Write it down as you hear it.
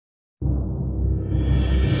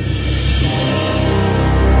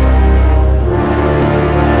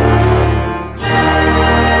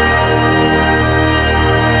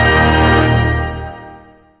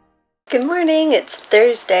morning, it's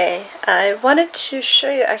Thursday. I wanted to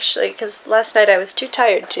show you actually, because last night I was too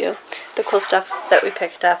tired to, the cool stuff that we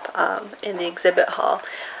picked up in the exhibit hall.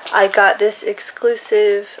 I got this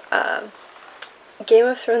exclusive Game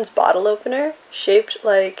of Thrones bottle opener, shaped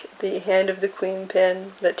like the hand of the queen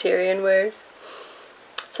pin that Tyrion wears.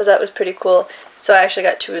 So that was pretty cool. So I actually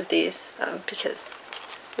got two of these because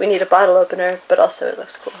we need a bottle opener, but also it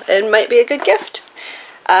looks cool. It might be a good gift.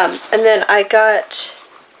 And then I got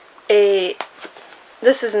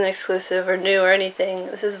this isn't exclusive or new or anything.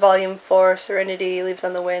 This is Volume 4, Serenity, Leaves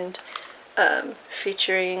on the Wind,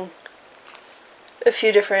 featuring a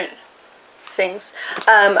few different things.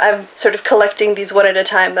 I'm sort of collecting these one at a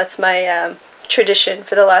time. That's my tradition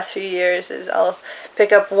for the last few years, is I'll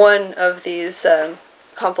pick up one of these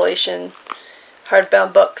compilation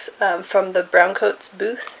hardbound books from the Browncoats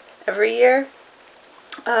booth every year.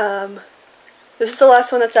 This is the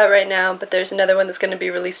last one that's out right now, but there's another one that's going to be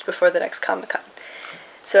released before the next Comic-Con.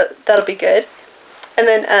 So that'll be good. And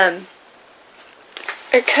then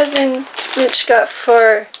our cousin Mitch got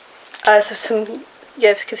for us some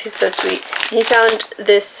gifts because he's so sweet. He found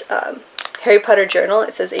this Harry Potter journal.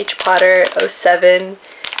 It says H. Potter 07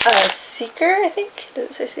 Seeker, I think. Does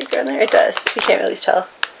it say Seeker on there? It does. You can't really tell.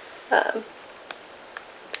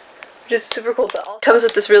 Which is super cool, but also comes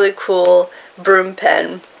with this really cool broom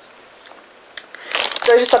pen.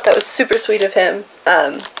 So I just thought that was super sweet of him.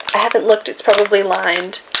 I haven't looked, it's probably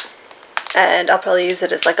lined, and I'll probably use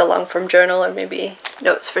it as like a long form journal or maybe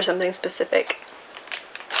notes for something specific.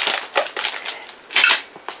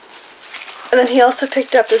 And then he also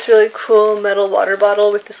picked up this really cool metal water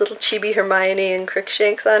bottle with this little chibi Hermione and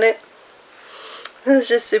Crookshanks on it. It was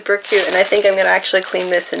just super cute, and I think I'm going to actually clean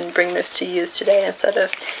this and bring this to use today instead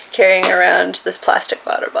of carrying around this plastic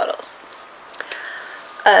water bottles.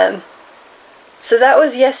 So that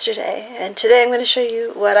was yesterday, and today I'm going to show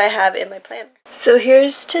you what I have in my planner. So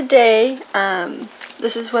here's today.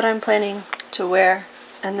 This is what I'm planning to wear,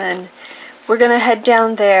 and then we're going to head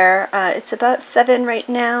down there. It's about 7 right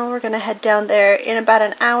now. We're going to head down there in about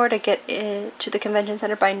an hour to get to the convention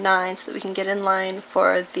center by 9 so that we can get in line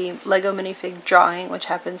for the Lego minifig drawing, which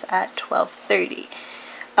happens at 12:30.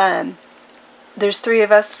 There's 3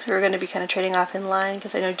 of us who are going to be kind of trading off in line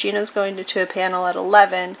because I know Gino's going to a panel at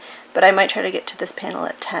 11, but I might try to get to this panel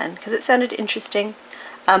at 10 because it sounded interesting.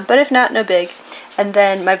 But if not, no big. And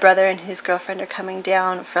then my brother and his girlfriend are coming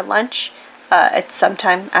down for lunch at some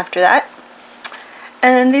time after that.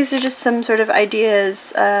 And then these are just some sort of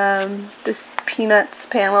ideas. This Peanuts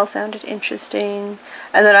panel sounded interesting.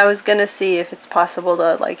 And then I was going to see if it's possible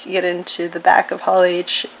to like get into the back of Hall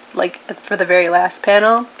H like for the very last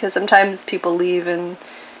panel, because sometimes people leave and,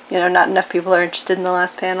 you know, not enough people are interested in the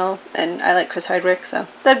last panel, and I like Chris Hardwick, so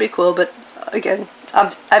that'd be cool. But again,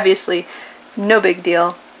 obviously no big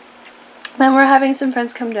deal. Then we're having some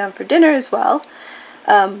friends come down for dinner as well.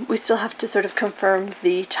 We still have to sort of confirm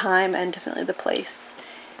the time and definitely the place,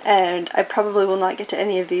 and I probably will not get to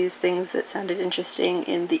any of these things that sounded interesting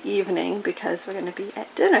in the evening because we're going to be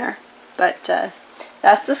at dinner. But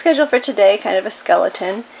that's the schedule for today, kind of a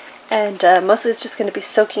skeleton, and mostly it's just going to be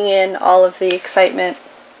soaking in all of the excitement.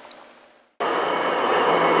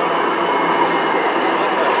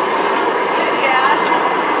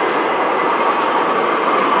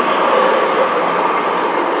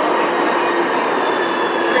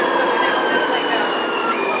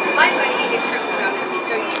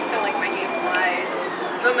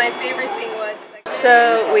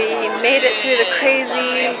 So we made it through the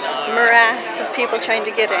crazy morass of people trying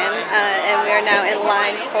to get in, and we are now in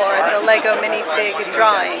line for the Lego minifig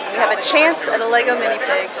drawing. We have a chance at a Lego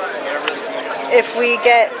minifig if we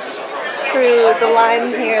get through the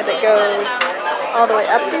line here that goes all the way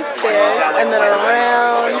up these stairs and then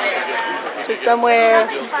around to somewhere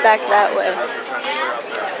back that way.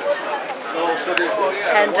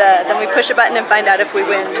 And then we push a button and find out if we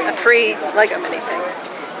win a free Lego minifig.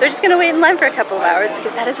 So we're just going to wait in line for a couple of hours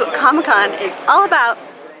because that is what Comic-Con is all about.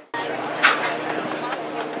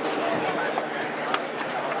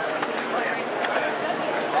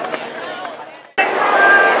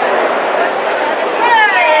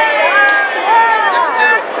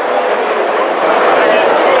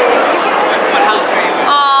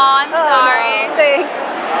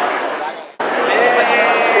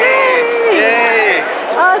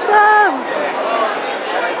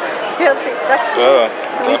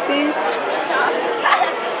 Let me see.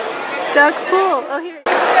 Duck pool. Oh, here.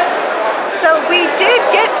 So we did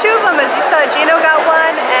get 2 of them, as you saw. Gino got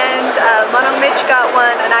one, and Mono Mitch got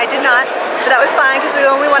one, and I did not. But that was fine because we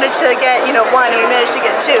only wanted tried to get, you know, one, and we managed to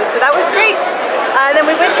get two, so that was great. Then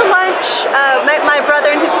we went to lunch, met my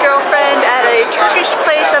brother and his girlfriend at a Turkish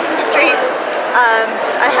place up the street.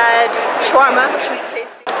 I had shawarma, which was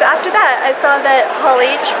tasty. So after that, I saw that Hall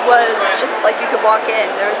H was just like you could walk in,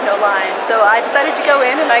 there was no line. So I decided to go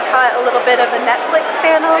in, and I caught a little bit of a Netflix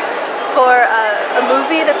panel for a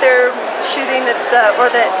movie that they're shooting that's, or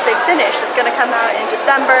that they finished. It's going to come out in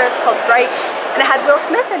December. It's called Bright, and it had Will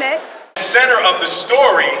Smith in it. The center of the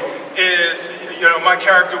story is, you know, my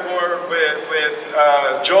character war with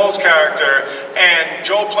Joel's character, and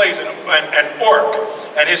Joel plays an orc,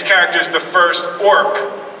 and his character is the first orc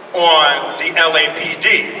on the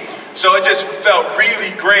LAPD. So it just felt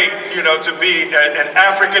really great, you know, to be an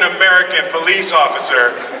African-American police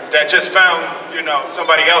officer that just found, you know,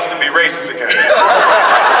 somebody else to be racist against.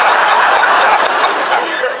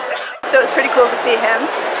 So it was pretty cool to see him.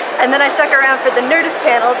 And then I stuck around for the Nerdist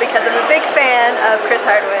panel because I'm a big fan of Chris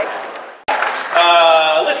Hardwick.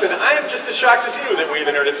 Listen, I am just as shocked as you that we,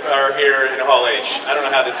 the Nerdists, are here in Hall H. I don't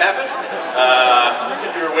know how this happened.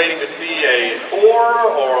 If you were waiting to see a Thor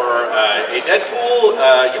or a Deadpool,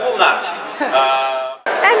 you will not.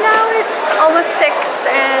 And now it's almost 6,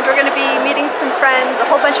 and we're going to be meeting some friends, a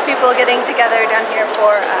whole bunch of people getting together down here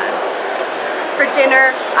for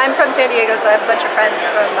dinner. I'm from San Diego, so I have a bunch of friends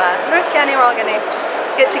from North County. We're all going to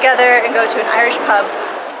get together and go to an Irish pub.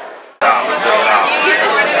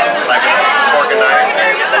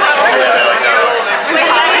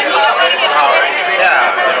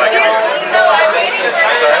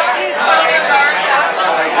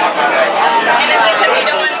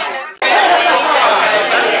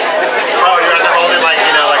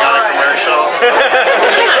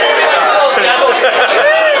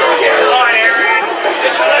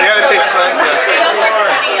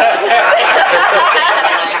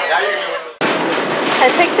 I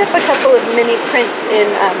picked up a couple of mini prints in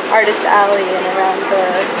Artist Alley and around the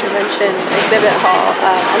convention exhibit hall,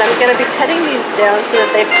 and I'm going to be cutting these down so that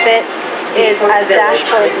they fit as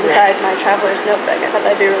dashboards inside my traveler's notebook. I thought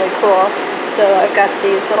that'd be really cool. So I've got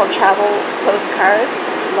these little travel postcards,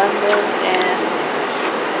 London and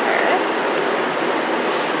Paris.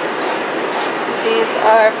 These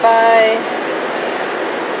are by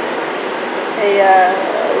a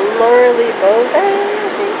Lorelei Beauvais, I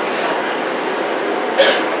think.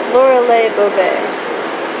 Lorelei Beauvais.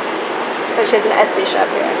 Oh, she has an Etsy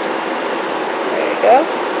shop here. There you go.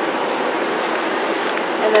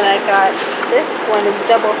 And then I got, this one is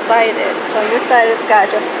double-sided. So on this side it's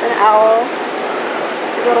got just an owl,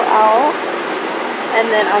 a little owl.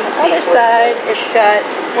 And then on the other side it's got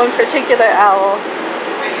one particular owl,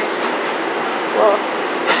 well,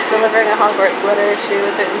 delivering a Hogwarts letter to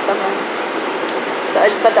a certain someone. So I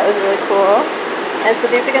just thought that was really cool. And so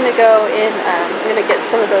these are going to go in, I'm going to get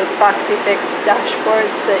some of those Foxy Fix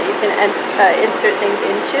dashboards that you can insert things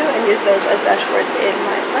into and use those as dashboards in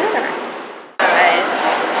my planner. Alright,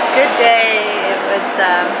 good day. It was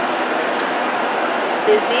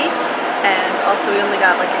busy, and also we only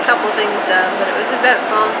got like a couple things done, but it was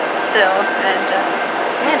eventful still. And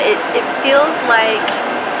man, it feels like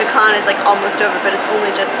the con is like almost over, but it's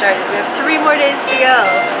only just started. We have 3 more days to go.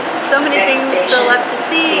 So many things still left to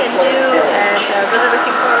see and do, and really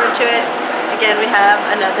looking forward to it. Again, we have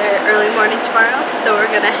another early morning tomorrow, so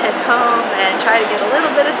we're going to head home and try to get a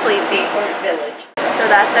little bit of sleep. So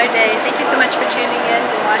that's our day. Thank you so much for tuning in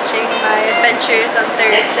and watching my adventures on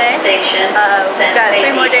Thursday. We've got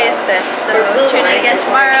 3 more days of this, so tune in again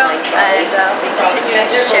tomorrow, and I'll be continuing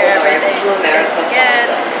to share everything. Thanks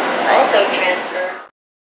again. Bye.